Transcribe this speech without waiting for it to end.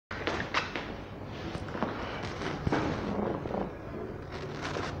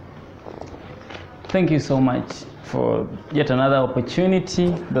Thank you so much for yet another opportunity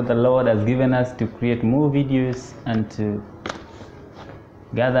that the Lord has given us to create more videos and to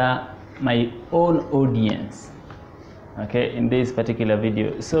gather my own audience, okay, in this particular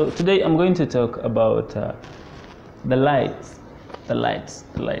video. So today I'm going to talk about the lights.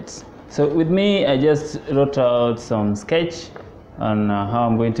 So with me, I just wrote out some sketch on how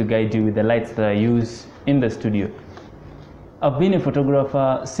I'm going to guide you with the lights that I use in the studio. I've been a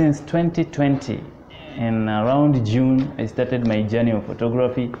photographer since 2020, and around June I started my journey of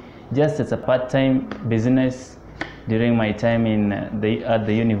photography just as a part-time business during my time at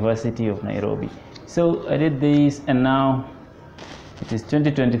the University of Nairobi. So I did this, and now it is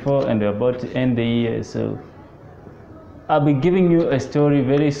 2024 and we're about to end the year. So I'll be giving you a story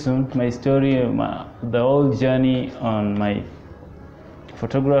very soon, my story, the whole journey on my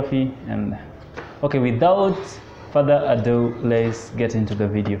photography. And okay, without further ado, let's get into the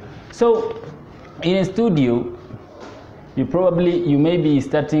video. So in a studio, you may be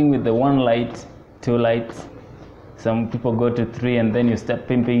starting with the one light, two lights. Some people go to three, and then you start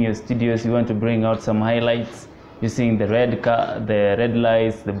pimping your studios. You want to bring out some highlights using the red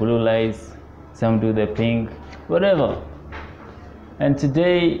lights, the blue lights. Some do the pink, whatever. And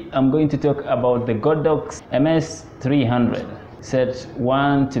today I'm going to talk about the Godox MS300. Set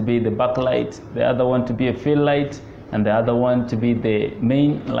one to be the backlight, the other one to be a fill light, and the other one to be the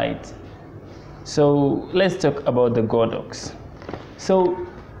main light. So let's talk about the Godox. So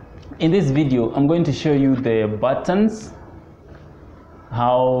in this video, I'm going to show you the buttons,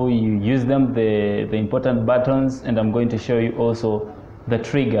 how you use them, the important buttons, and I'm going to show you also the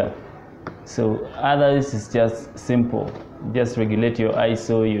trigger. So others is just simple. Just regulate your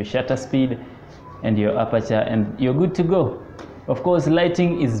ISO, your shutter speed, and your aperture, and you're good to go. Of course,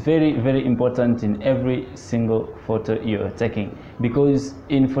 lighting is very, very important in every single photo you're taking, because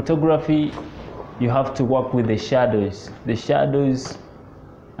in photography, you have to work with the shadows. The shadows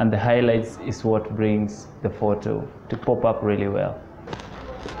and the highlights is what brings the photo to pop up really well.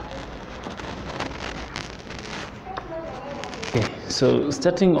 Okay, so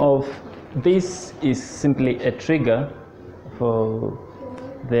starting off, this is simply a trigger for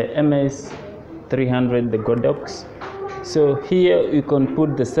the MS300, the Godox. So here you can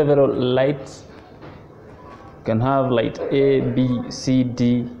put the several lights. You can have light A, B, C,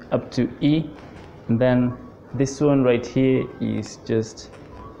 D up to E, and then this one right here is just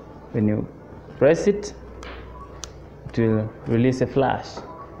when you press it, it will release a flash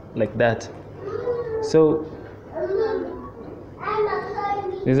like that. So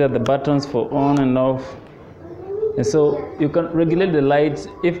these are the buttons for on and off. And so you can regulate the lights.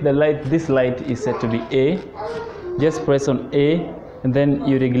 If this light is set to be A, just press on A, and then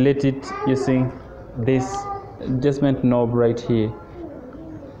you regulate it using this adjustment knob right here.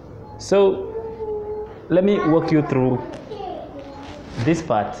 So let me walk you through this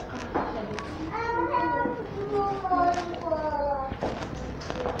part.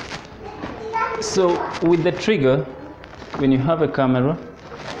 So with the trigger, when you have a camera,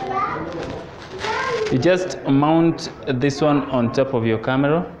 you just mount this one on top of your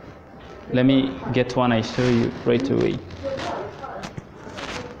camera. Let me get one I show you right away.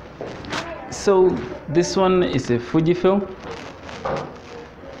 So this one is a Fujifilm.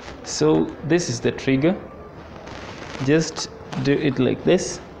 So this is the trigger. Just do it like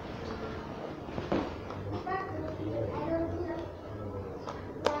this.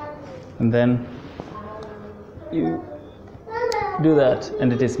 And then you do that,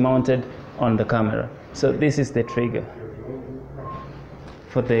 and it is mounted on the camera. So this is the trigger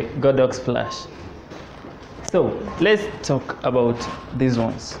for the Godox flash. So let's talk about these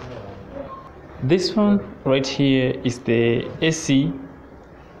ones. This one right here is the AC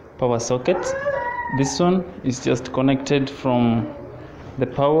power socket. This one is just connected from the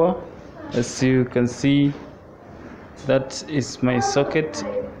power. As you can see, that is my socket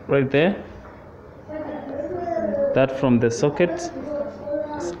right there. That from the socket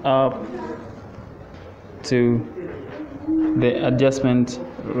is up to the adjustment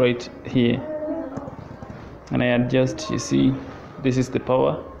right here, and I adjust. You see, this is the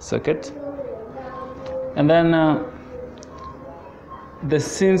power socket. And then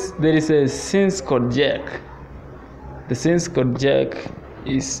there is a sense code jack. The sense code jack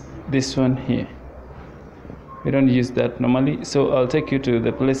is this one here. We don't use that normally, so I'll take you to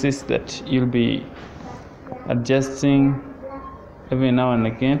the places that you'll be adjusting every now and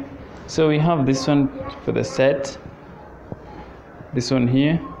again. So we have this one for the set, this one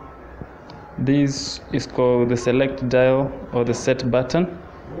here. This is called the select dial or the set button.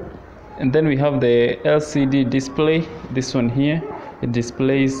 And then we have the LCD display, this one here. It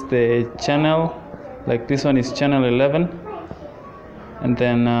displays the channel Like this one is channel 11, and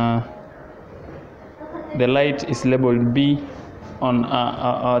then the light is labeled B on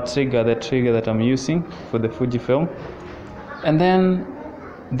our trigger, the trigger that I'm using for the Fujifilm. And then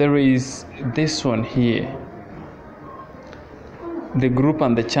there is this one here, the group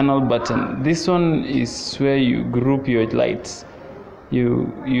and the channel button. This one is where you group your lights.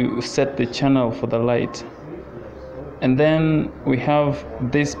 You set the channel for the light. And then we have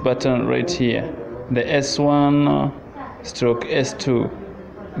this button right here, the S1 stroke S2.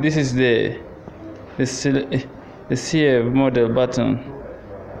 This is the CF model button.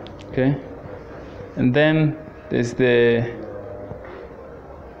 Okay, and then there's the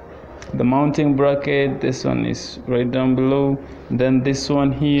mounting bracket. This one is right down below. Then this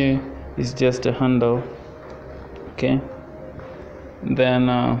one here is just a handle. Okay, then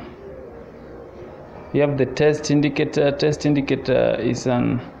you have the test indicator. Test indicator is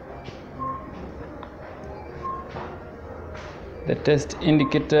the test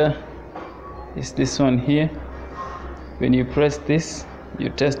indicator is this one here. When you press this, you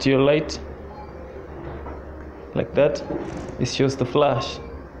test your light like that. It shows the flash.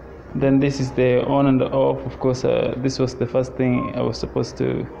 Then this is the on and off. Of course, this was the first thing I was supposed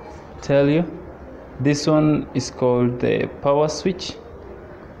to tell you. This one is called the power switch,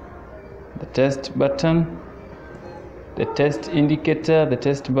 the test button, the test indicator, the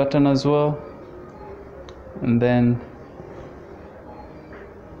test button as well. And then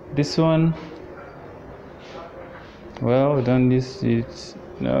this one, well, don't use it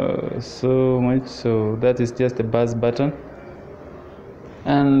so much, so that is just a buzz button.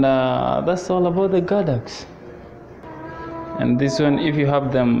 And that's all about the Godox. And this one, if you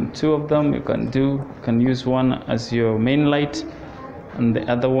have them, two of them, you can use one as your main light and the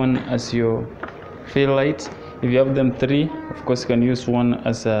other one as your fill light. If you have them three, of course you can use one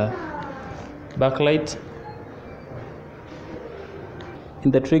as a backlight. In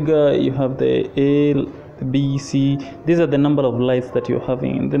the trigger you have the A, B, C. These are the number of lights that you're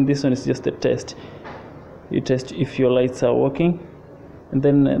having, and then this one is just a test. You test if your lights are working. And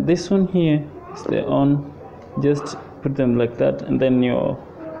then this one here is the on. Just put them like that, and then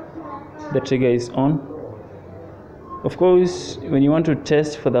the trigger is on. Of course, when you want to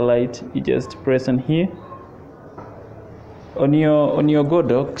test for the light, you just press on here. On your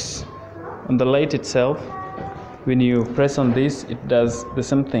Godox, on the light itself, when you press on this, it does the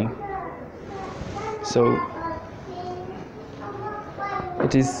same thing. So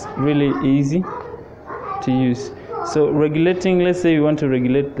it is really easy to use. So regulating, let's say you want to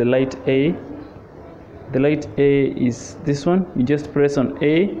regulate the light A. The light A is this one. You just press on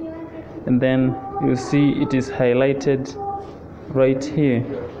A, and then you'll see it is highlighted right here.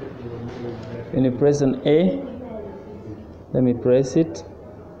 When you press on A, let me press it.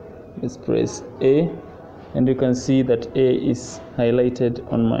 Let's press A, and you can see that A is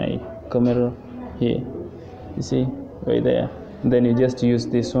highlighted on my camera here. You see right there. And then you just use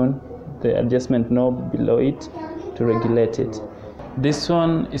this one, the adjustment knob below it, to regulate it. This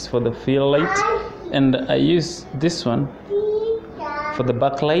one is for the fill light, and I use this one for the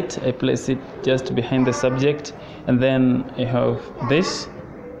backlight. I place it just behind the subject, and then I have this,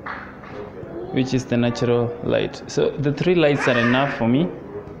 which is the natural light. So the three lights are enough for me,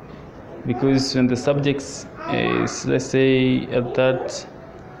 because when the subject is, let's say, at that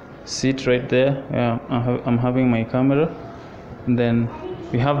seat right there, I'm having my camera, and then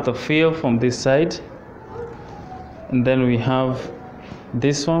we have the fill from this side, and then we have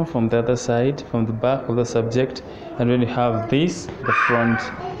this one from the other side, from the back of the subject, and then we have this, the front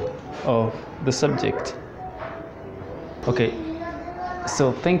of the subject. Okay,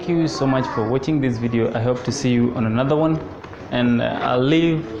 so thank you so much for watching this video. I hope to see you on another one, and I'll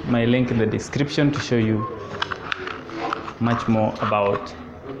leave my link in the description to show you much more about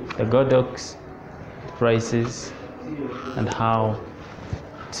the Godox, prices, and how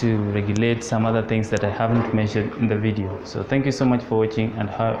to regulate some other things that I haven't mentioned in the video. So thank you so much for watching, and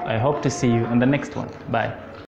I hope to see you on the next one. Bye.